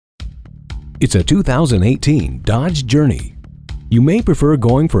It's a 2018 Dodge Journey. You may prefer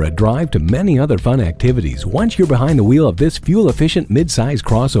going for a drive to many other fun activities once you're behind the wheel of this fuel-efficient mid-size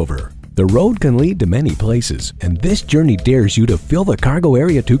crossover. The road can lead to many places, and this Journey dares you to fill the cargo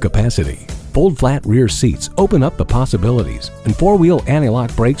area to capacity. Fold-flat rear seats open up the possibilities, and four-wheel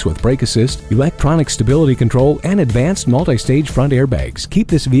anti-lock brakes with brake assist, electronic stability control, and advanced multi-stage front airbags keep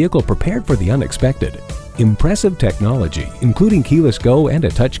this vehicle prepared for the unexpected. Impressive technology, including keyless go and a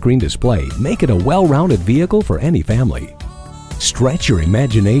touchscreen display, make it a well-rounded vehicle for any family. Stretch your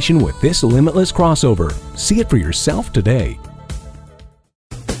imagination with this limitless crossover. See it for yourself today.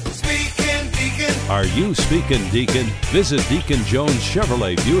 Are you speaking Deacon? Visit Deacon Jones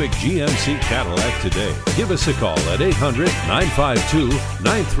Chevrolet Buick GMC Cadillac today. Give us a call at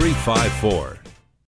 800-952-9354.